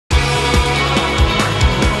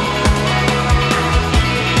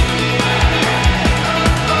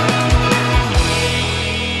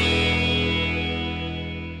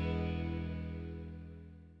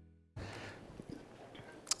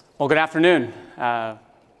Well, good afternoon.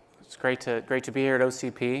 It's great to be here at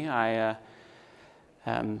OCP. I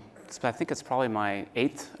think it's probably my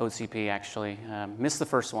 8th OCP actually. Missed the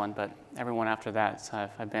first one, but everyone after that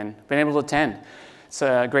I've been able to attend. It's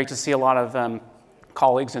great to see a lot of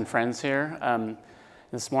colleagues and friends here.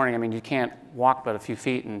 This morning, I mean, you can't walk but a few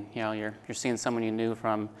feet, and you're seeing someone you knew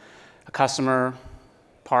from a customer,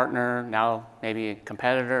 partner, now maybe a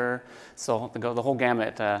competitor. So the whole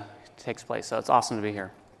gamut takes place. So it's awesome to be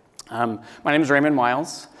here. My name is Raymond.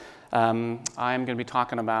 I'm going to be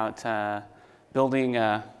talking about building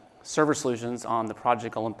server solutions on the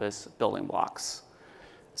Project Olympus building blocks.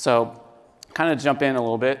 So kind of jump in a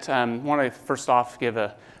little bit. I want to first off give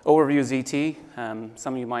an overview of ZT.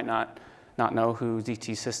 Some of you might not know who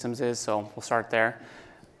ZT Systems is, so we'll start there.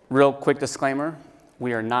 Real quick disclaimer,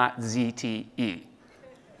 we are not ZTE.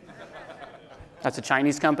 That's a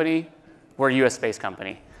Chinese company. We're a US-based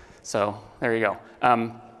company. So there you go.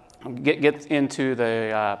 Get into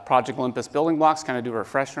the Project Olympus building blocks, kind of do a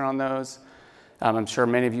refresher on those. I'm sure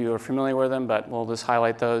many of you are familiar with them, but we'll just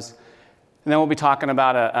highlight those. And then we'll be talking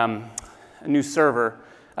about a new server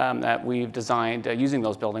that we've designed using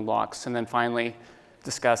those building blocks. And then finally,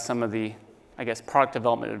 discuss some of the, I guess, product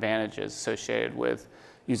development advantages associated with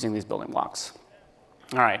using these building blocks.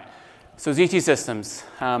 All right, so ZT Systems.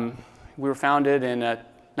 We were founded in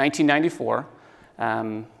 1994.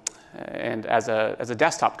 And as a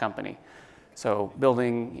desktop company, so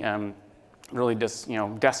building really just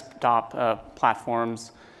desktop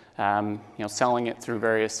platforms, selling it through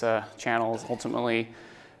various channels. Ultimately,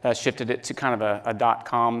 shifted it to kind of a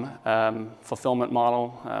 .com fulfillment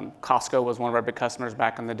model. Costco was one of our big customers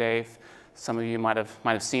back in the day. Some of you might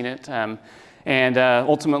have seen it. And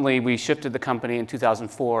ultimately, we shifted the company in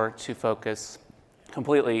 2004 to focus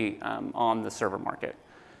completely on the server market.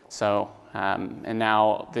 So. And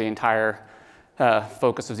now the entire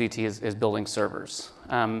focus of ZT is building servers.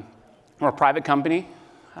 We're a private company,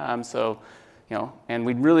 and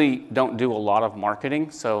we really don't do a lot of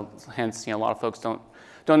marketing. So hence, a lot of folks don't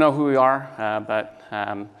know who we are. But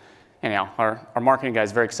anyhow, our marketing guy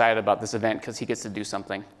is very excited about this event because he gets to do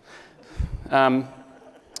something.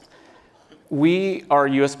 We are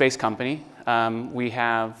a U.S.-based company. We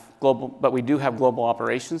have global, but we do have global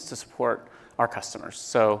operations to support our customers.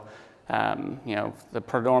 So. The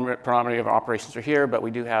predominantly of our operations are here, but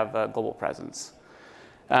we do have a global presence.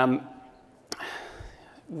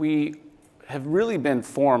 We have really been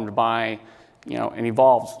formed by, and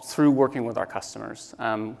evolved through working with our customers.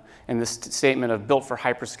 And this statement of built for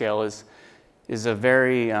hyperscale is a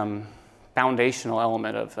very foundational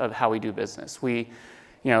element of how we do business.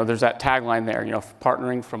 There's that tagline there,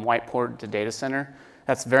 partnering from whiteboard to data center.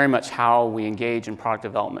 That's very much how we engage in product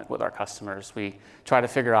development with our customers. We try to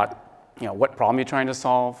figure out what problem you're trying to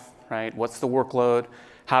solve, right? What's the workload?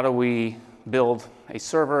 How do we build a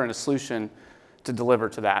server and a solution to deliver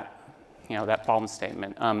to that, that problem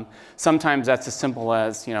statement? Sometimes that's as simple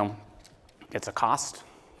as, it's a cost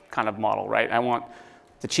kind of model, right? I want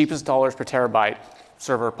the cheapest dollars per terabyte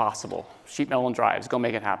server possible. Sheet metal and drives, go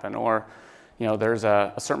make it happen. Or, there's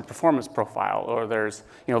a certain performance profile, or there's,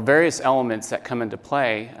 various elements that come into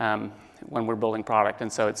play when we're building product.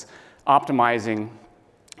 And so it's optimizing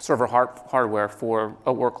server hardware for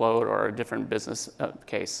a workload or a different business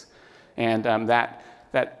case. And that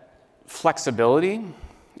flexibility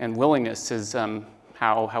and willingness is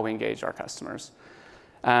how we engage our customers.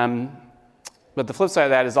 But the flip side of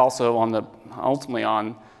that is also ultimately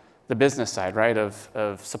on the business side, right,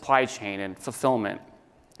 of supply chain and fulfillment.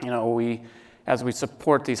 As we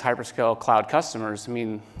support these hyperscale cloud customers, I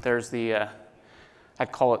mean, there's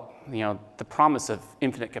I'd call it, the promise of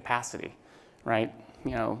infinite capacity, right?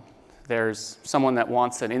 There's someone that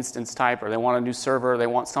wants an instance type, or they want a new server, they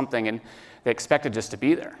want something, and they expect it just to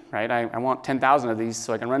be there, right? I want 10,000 of these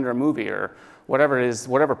so I can render a movie, or whatever it is,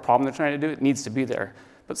 whatever problem they're trying to do, it needs to be there.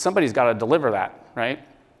 But somebody's got to deliver that, right?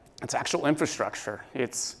 It's actual infrastructure.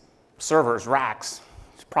 It's servers, racks,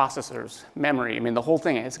 processors, memory. I mean, the whole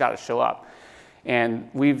thing has got to show up. And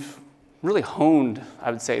we've really honed, I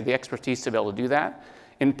would say, the expertise to be able to do that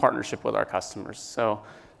in partnership with our customers. So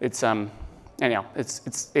it's anyhow,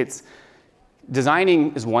 it's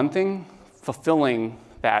designing is one thing, fulfilling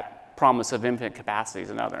that promise of infinite capacity is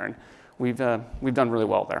another, and we've done really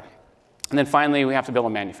well there. And then finally, we have to be able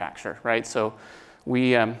to manufacture, right? So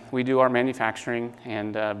we do our manufacturing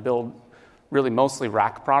and build really mostly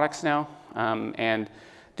rack products now, and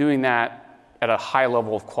doing that at a high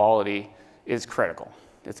level of quality is critical.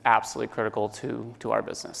 It's absolutely critical to our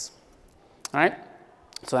business. All right,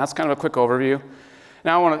 so that's kind of a quick overview.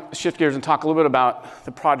 Now I want to shift gears and talk a little bit about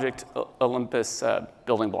the Project Olympus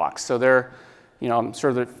building blocks. So they're I'm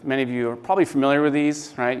sure that many of you are probably familiar with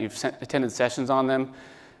these, right? You've attended sessions on them.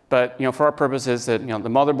 But for our purposes, the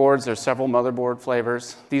motherboards, there's several motherboard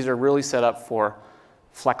flavors. These are really set up for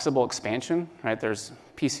flexible expansion, right? There's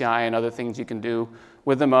PCI and other things you can do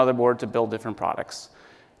with the motherboard to build different products.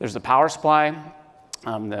 There's the power supply,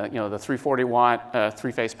 the 340 watt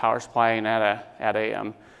three-phase power supply, and at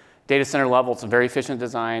a data center level, it's a very efficient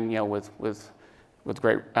design, with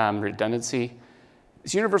great redundancy.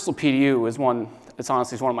 This universal PDU is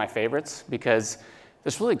honestly one of my favorites because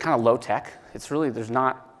it's really kind of low tech. There's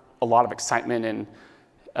not a lot of excitement in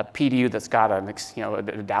a PDU that's got an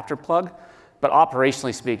adapter plug, but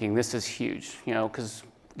operationally speaking, this is huge, because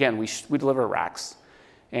again, we deliver racks.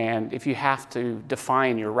 And if you have to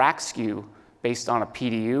define your rack SKU based on a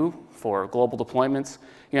PDU for global deployments,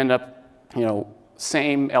 you end up,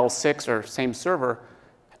 same L6 or same server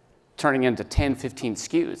turning into 10, 15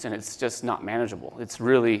 SKUs, and it's just not manageable. It's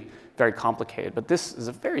really very complicated. But this is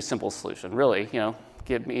a very simple solution, really.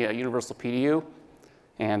 Give me a universal PDU,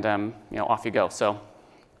 and off you go. So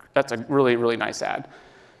that's a really, really nice add.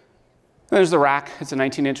 And there's the rack. It's a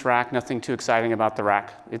 19-inch rack. Nothing too exciting about the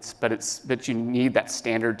rack. But you need that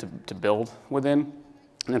standard to build within.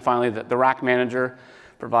 And then finally, the rack manager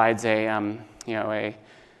provides a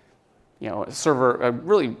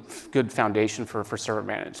really good foundation for server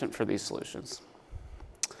management for these solutions.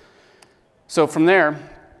 So from there,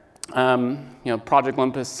 Project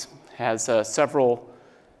Olympus has several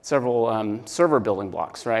server building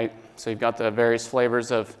blocks, right? So you've got the various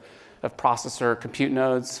flavors of processor compute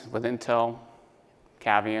nodes with Intel,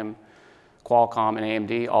 Cavium, Qualcomm, and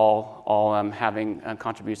AMD, all having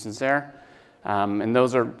contributions there. And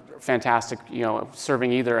those are fantastic,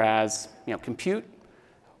 serving either as compute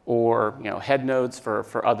or head nodes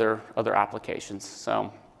for other applications.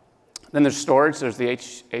 So then there's storage. There's the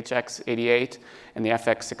HX88 and the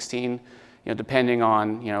FX16. Depending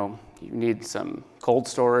on you need some cold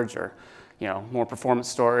storage or more performance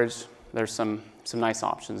storage. There's some nice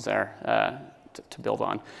options there to build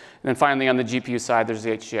on. And then finally on the GPU side, there's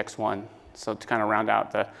the HGX1. So to kind of round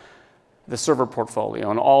out the server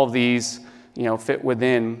portfolio, and all of these fit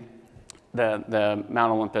within the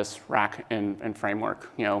Mount Olympus rack and framework,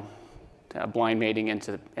 blind mating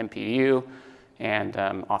into MPDU, and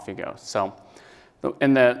off you go. So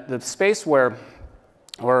in the space where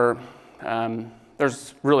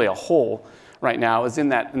there's really a hole right now is in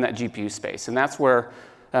that GPU space, and that's where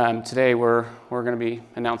today we're going to be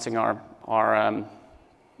announcing our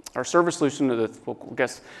server solution. I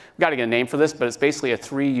guess we've got to get a name for this, but it's basically a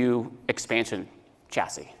 3U expansion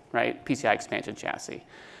chassis, right? PCI expansion chassis.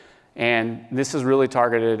 And this is really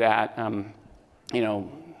targeted at,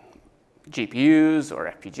 GPUs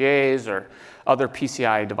or FPGAs or other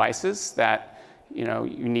PCI devices that,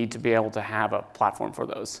 you need to be able to have a platform for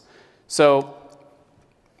those. So,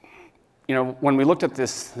 when we looked at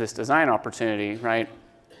this design opportunity, right,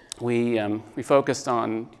 we focused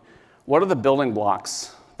on what are the building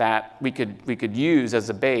blocks that we could use as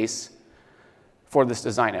a base for this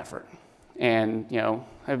design effort. And,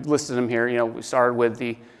 I've listed them here. We started with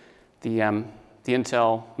the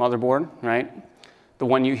Intel motherboard, right? The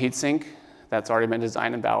 1U heatsink that's already been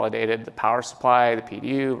designed and validated, the power supply, the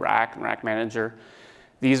PDU, rack, and rack manager.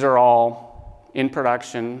 These are all in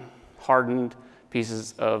production, hardened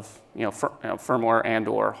pieces of firmware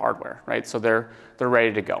and/or hardware, right? So they're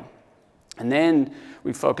ready to go. And then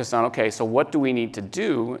we focused on, okay, so what do we need to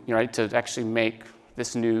do, right, to actually make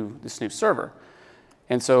this new server?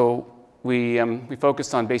 And so we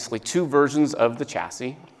focused on basically 2 versions of the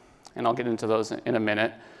chassis, and I'll get into those in a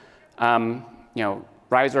minute.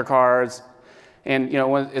 Riser cards, and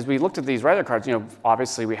as we looked at these riser cards,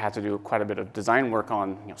 obviously we had to do quite a bit of design work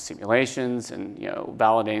on simulations and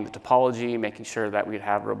validating the topology, making sure that we'd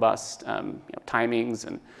have robust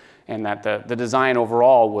timings, and that the design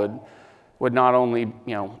overall would not only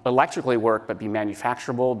electrically work but be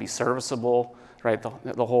manufacturable, be serviceable, right?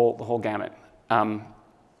 The whole gamut.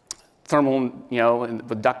 Thermal,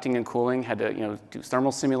 with ducting and cooling, had to do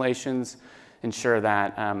thermal simulations, ensure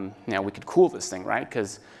that we could cool this thing, right?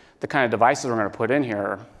 Because the kind of devices we're going to put in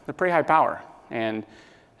here, they're pretty high power, and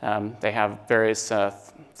they have various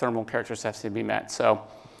thermal characteristics to be met. So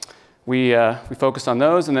we focused on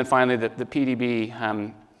those, and then finally the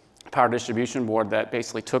PDB power distribution board that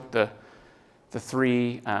basically took the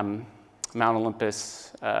 3 Mount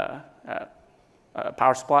Olympus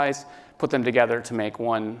power supplies, put them together to make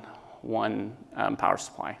one power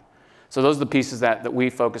supply. So those are the pieces that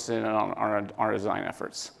we focused in on our design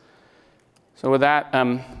efforts. So with that,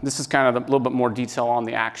 this is kind of a little bit more detail on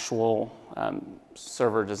the actual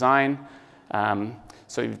server design.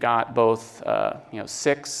 So you've got both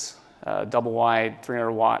 6 double wide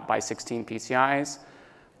 300 watt by 16 PCIs,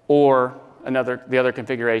 or the other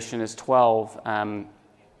configuration is 12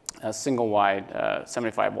 single wide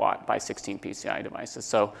 75 watt by 16 PCI devices.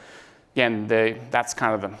 So again, that's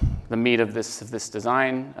kind of the meat of this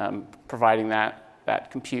design, providing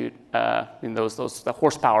that compute in the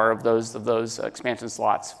horsepower of those expansion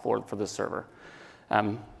slots for the server.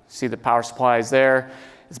 See the power supplies there.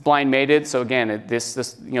 It's blind mated, so again,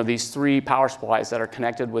 these three power supplies that are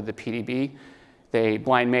connected with the PDB, they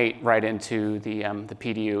blind mate right into the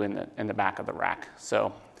PDU in the back of the rack.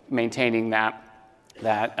 So maintaining that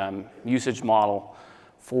usage model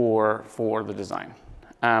for the design.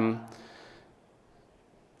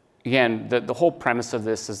 Again, the whole premise of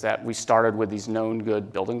this is that we started with these known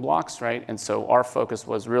good building blocks, right? And so our focus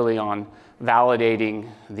was really on validating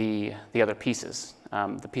the other pieces,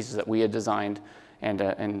 the pieces that we had designed, and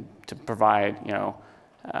to provide,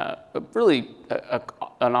 really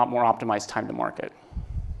a lot more optimized time to market.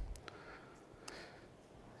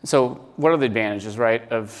 So what are the advantages, right,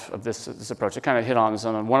 of this approach? I kind of hit on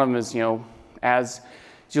some. One of them is, as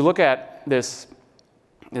you look at this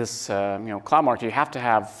cloud market, you have to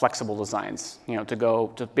have flexible designs,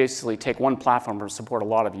 to basically take one platform to support a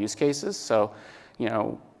lot of use cases. So,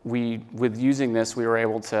 with using this, we were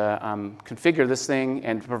able to configure this thing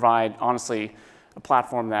and provide, honestly, a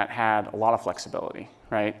platform that had a lot of flexibility,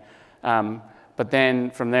 right? But then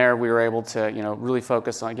from there, we were able to, really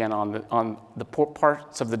focus again on the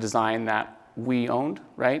parts of the design that we owned,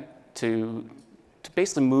 right? To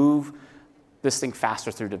basically move this thing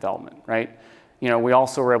faster through development, right? We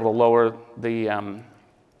also were able to lower the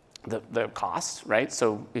costs, right?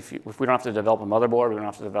 So if we don't have to develop a motherboard, we don't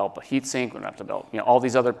have to develop a heatsink, we don't have to develop all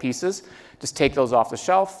these other pieces, just take those off the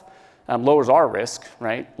shelf, lowers our risk,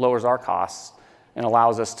 right? Lowers our costs, and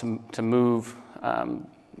allows us to move,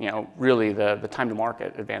 really the time to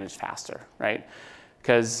market advantage faster, right?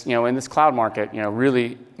 Because in this cloud market,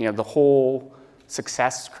 really, the whole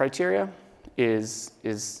success criteria is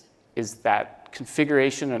that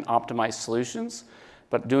configuration and optimized solutions,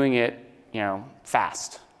 but doing it,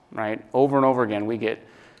 fast, right? Over and over again, we get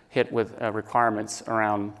hit with requirements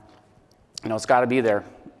around, it's got to be there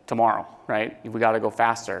tomorrow, right? We got to go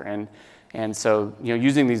faster, and so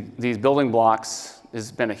using these building blocks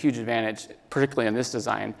has been a huge advantage, particularly in this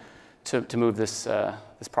design, to move this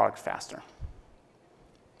product faster.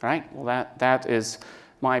 All right. Well, that is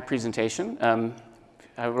my presentation.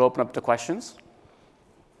 I will open up to questions.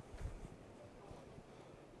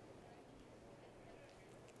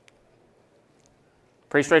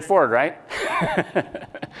 Pretty straightforward, right?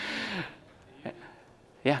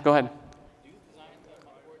 Yeah, go ahead. Do you design the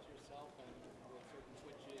motherboards yourself and with certain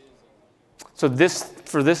switches? So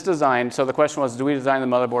for this design, so the question was, do we design the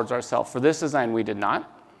motherboards ourselves? For this design, we did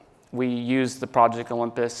not. We used the Project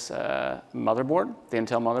Olympus motherboard, the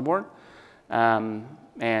Intel motherboard.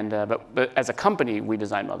 But as a company, we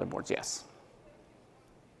design motherboards, yes.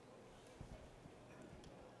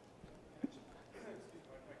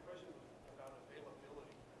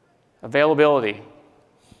 Availability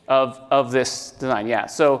of this design, yeah.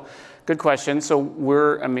 So good question. So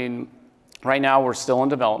right now we're still in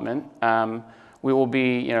development. We will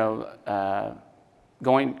be,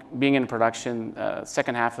 being in production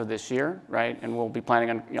second half of this year, right? And we'll be planning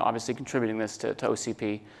on, obviously contributing this to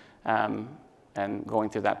OCP and going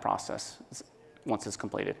through that process once it's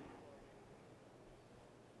completed.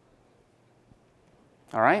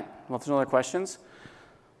 All right. Well, if there's no other questions,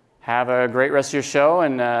 have a great rest of your show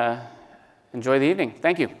and enjoy the evening.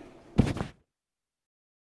 Thank you.